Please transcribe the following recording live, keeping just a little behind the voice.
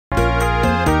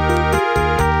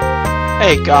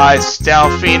Hey guys,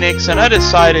 Dow Phoenix, and I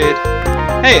decided,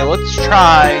 hey, let's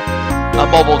try a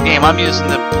mobile game. I'm using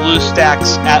the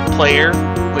Bluestacks Android Player,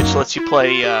 which lets you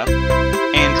play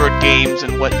Android games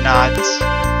and whatnot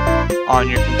on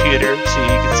your computer, so you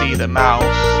can see the mouse.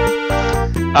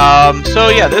 So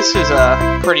yeah, this is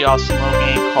a pretty awesome little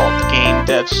game called Game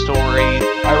Dev Story.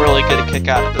 I really get a kick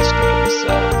out of this game,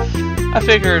 so I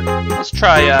figured let's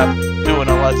try doing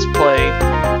a let's play,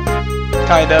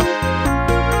 kind of.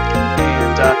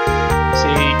 See,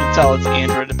 you can tell it's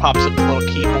Android. It pops up the little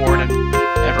keyboard and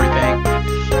everything.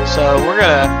 So we're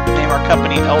gonna name our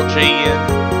company LJN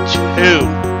 2,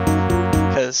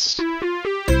 because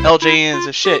LJN is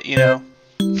a shit, you know.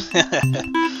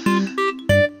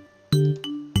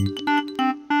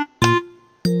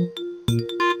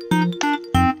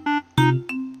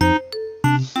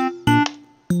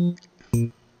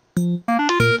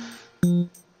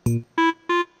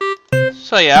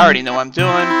 So yeah, I already know what I'm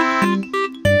doing.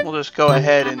 We'll just go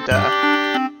ahead and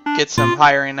get some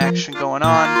hiring action going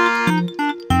on.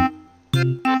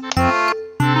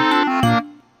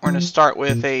 We're going to start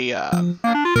with a, I don't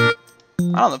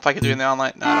know if I can do it in the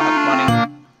online, no, I don't have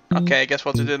money. Okay, I guess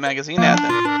we'll have to do the magazine ad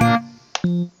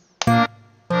then.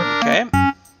 Okay.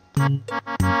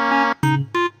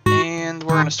 And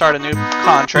we're going to start a new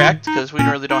contract, because we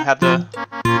really don't have the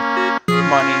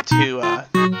money to do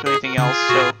anything else,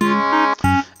 so...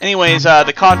 Anyways,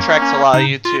 the contracts allow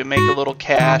you to make a little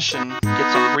cash and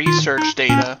get some research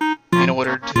data in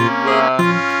order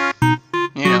to,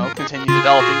 you know, continue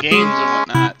developing games and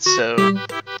whatnot. So,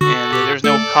 and there's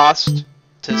no cost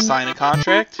to sign a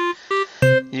contract.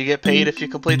 You get paid if you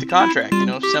complete the contract. You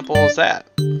know, simple as that.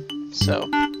 So,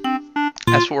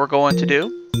 that's what we're going to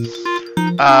do.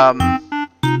 Now,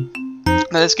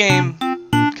 this game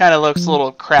kind of looks a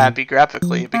little crappy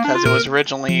graphically because it was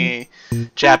originally a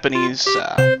Japanese,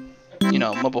 you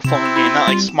know, mobile phone game, not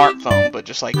like smartphone, but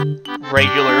just like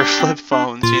regular flip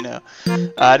phones, you know.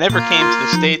 It never came to the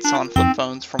States on flip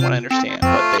phones from what I understand,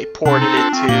 but they ported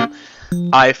it to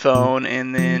iPhone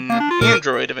and then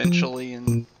Android eventually,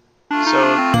 and so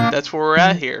that's where we're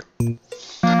at here.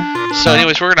 So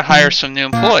anyways, we're going to hire some new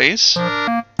employees.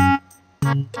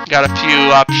 Got a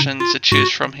few options to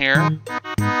choose from here.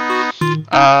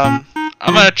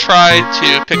 I'm going to try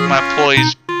to pick my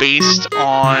employees based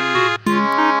on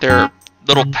their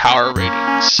little power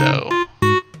ratings, so,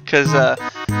 because that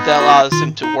allows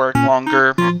them to work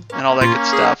longer and all that good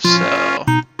stuff, so,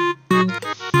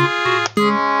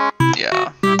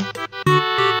 yeah.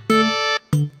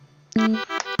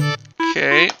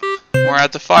 Okay, we're going to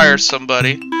have to fire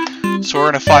somebody, so we're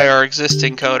going to fire our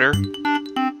existing coder,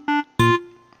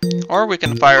 or we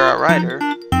can fire our writer.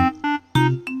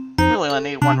 We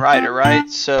only need one writer, right?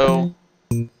 So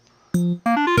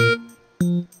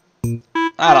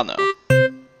I don't know.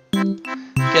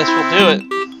 Guess we'll do it.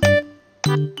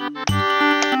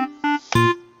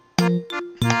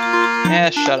 Yeah,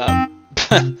 shut up.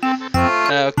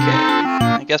 Okay.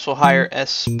 I guess we'll hire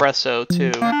Espresso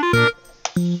too.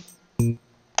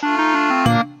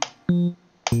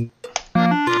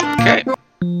 Okay.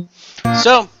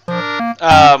 So,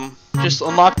 just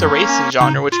unlock the racing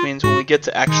genre, which means when we get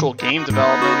to actual game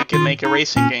development, we can make a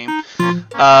racing game.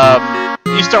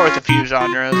 You start with a few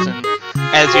genres, and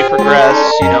as you progress,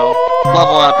 you know,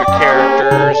 level up your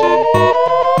characters and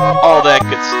all that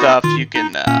good stuff, you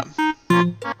can,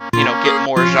 you know, get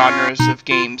more genres of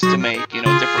games to make, you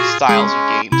know, different styles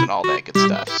of games and all that good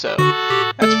stuff. So,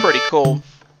 that's pretty cool.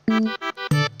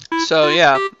 So,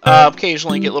 yeah,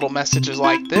 occasionally get little messages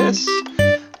like this.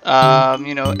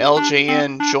 You know,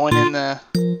 LJN joining the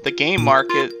game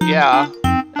market. Yeah,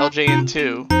 LJN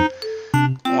 2.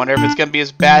 I wonder if it's gonna be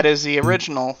as bad as the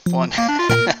original one.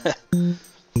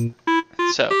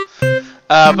 So, but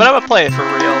I'm gonna play it for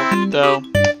real, though.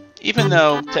 Even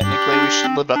though technically we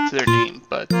should live up to their name,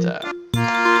 but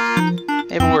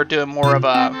maybe we're doing more of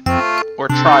a, we're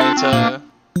trying to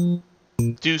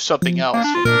do something else,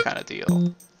 you know, kind of deal.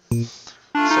 So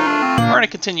we're gonna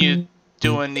continue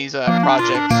doing these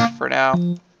projects for now.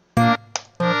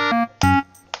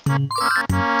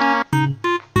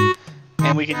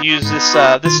 And we can use this,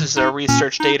 this is our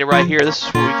research data right here. This is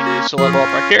what we can use to level up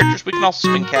our characters. We can also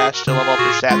spend cash to level up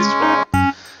your stats as well.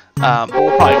 But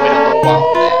we'll probably wait a little while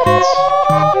on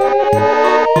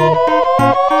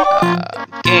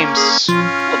that. Game's a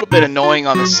little bit annoying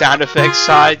on the sound effects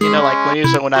side. You know, like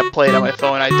usually when I play it on my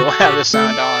phone, I don't have the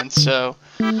sound on, so...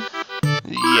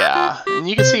 Yeah, and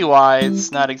you can see why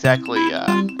it's not exactly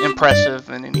impressive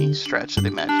in any stretch of the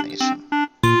imagination.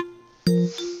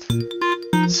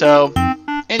 So,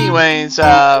 anyways,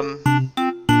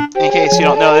 in case you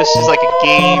don't know, this is like a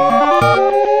game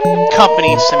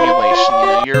company simulation. You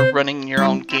know, you're running your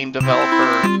own game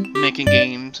developer, making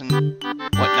games and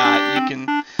whatnot. You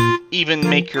can even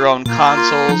make your own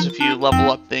consoles if you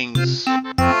level up things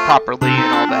properly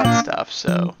and all that stuff.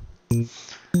 So,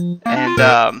 and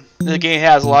the game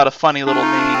has a lot of funny little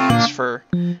names for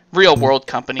real world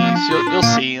companies. You'll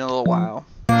see in a little while,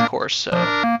 of course. So.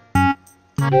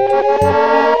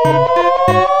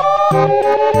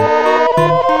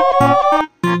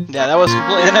 Yeah, that was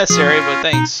completely unnecessary, but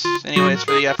thanks anyways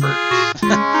for the effort.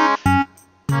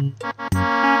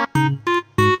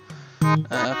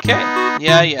 Okay.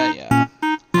 Yeah.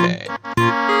 Okay.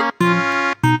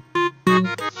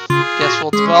 Guess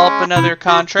we'll develop another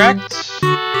contract.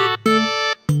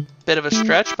 Bit of a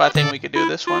stretch, but I think we could do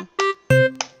this one.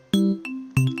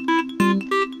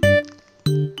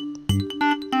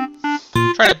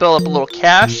 Trying to build up a little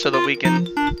cash so that we can...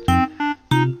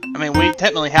 I mean, we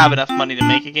technically have enough money to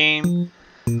make a game,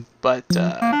 but,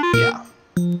 yeah.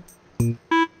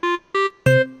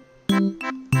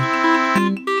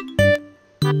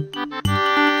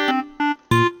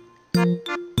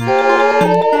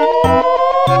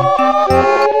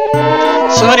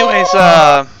 So anyways,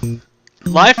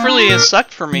 life really has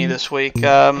sucked for me this week.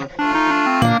 I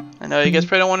know you guys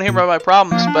probably don't want to hear about my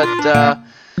problems, but,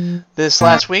 this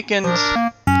last weekend,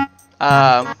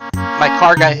 my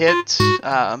car got hit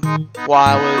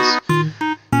while I was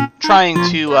trying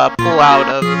to pull out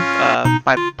of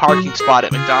my parking spot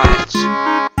at McDonald's.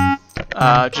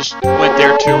 Just went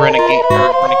there to rent a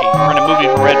movie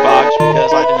for Redbox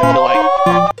because I didn't feel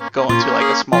like going to like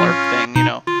a smaller thing, you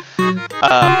know,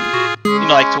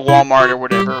 like to Walmart or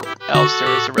whatever else there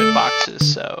was the Redboxes.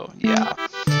 So yeah.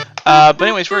 But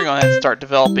anyways, we're going to start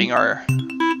developing our.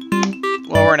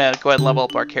 Well, we're going to go ahead and level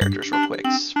up our characters real quick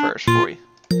first before we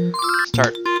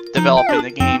start developing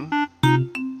the game.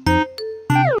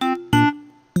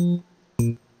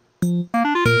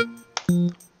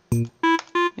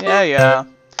 Yeah.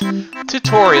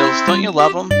 Tutorials, don't you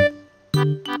love them?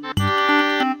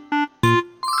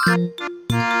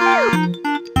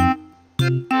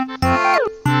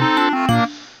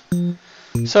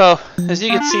 So, as you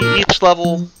can see, each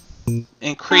level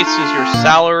increases your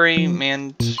salary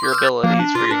and your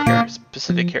abilities for your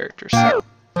specific characters. So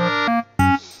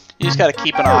you just got to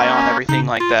keep an eye on everything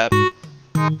like that.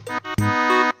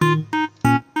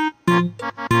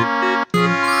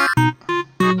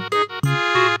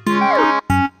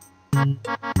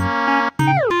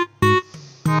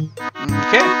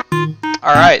 Okay.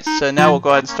 Alright, so now we'll go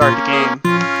ahead and start the game.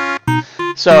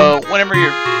 So whenever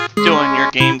you're doing your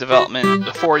game development,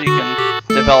 before you can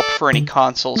develop for any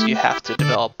consoles, you have to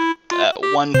develop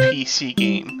one PC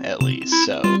game at least.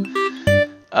 So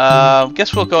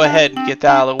guess we'll go ahead and get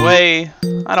that out of the way.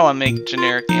 I don't want to make a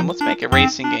generic game. Let's make a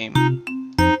racing game.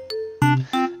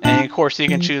 And of course you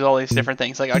can choose all these different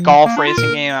things, like a golf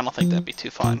racing game. I don't think that'd be too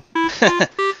fun.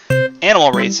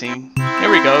 Animal racing.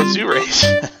 Here we go, zoo race.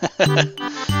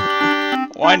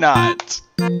 Why not?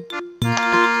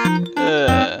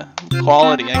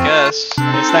 Quality, I guess.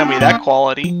 I mean, it's not gonna be that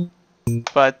quality,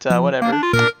 but whatever.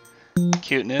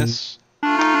 Cuteness.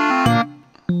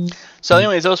 So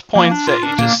anyways, those points that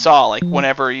you just saw, like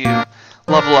whenever you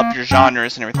level up your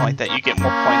genres and everything like that, you get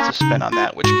more points to spend on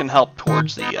that, which can help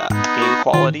towards the game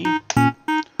quality.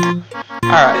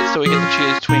 Alright, so we get to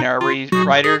choose between our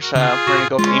writers. We're going to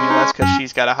go with Amy Les because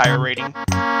she's got a higher rating.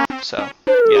 So,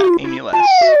 yeah, Amy Les.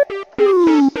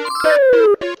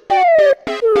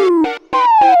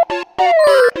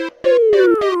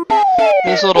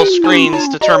 These little screens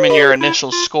determine your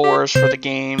initial scores for the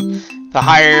game. The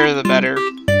higher, the better,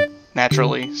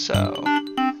 naturally. So,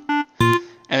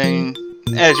 and then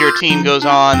as your team goes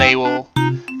on, they will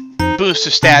boost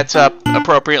the stats up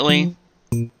appropriately.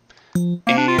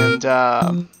 And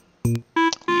yeah.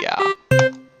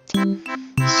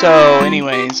 So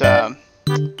anyways,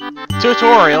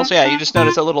 tutorials. Yeah, you just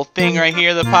notice a little thing right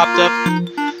here that popped up.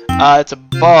 It's a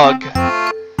bug,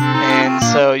 and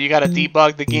so you got to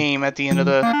debug the game at the end of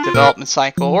the development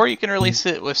cycle, or you can release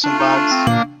it with some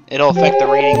bugs. It'll affect the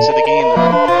ratings of the game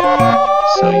though.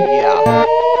 So yeah.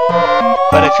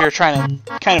 But if you're trying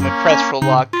to kind of impress for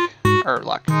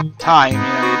time, you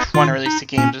know, you just want to release the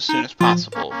games as soon as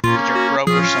possible because you're broke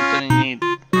or something and you need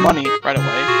money right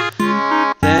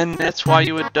away, then that's why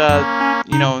you would,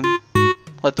 you know,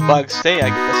 let the bugs stay, I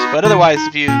guess. But otherwise,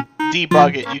 if you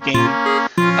debug it, you gain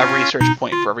a research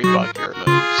point for every bug you remove.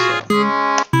 So.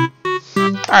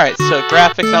 Alright, so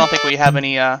graphics, I don't think we have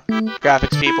any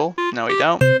graphics people. No, we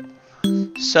don't.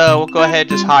 So we'll go ahead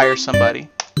and just hire somebody.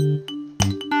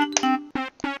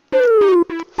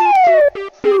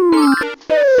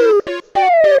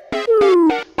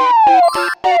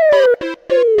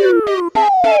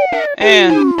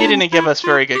 And he didn't give us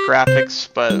very good graphics,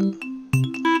 but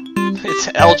it's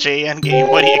an LJN game.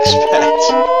 What do you expect?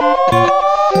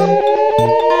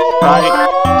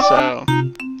 Right? So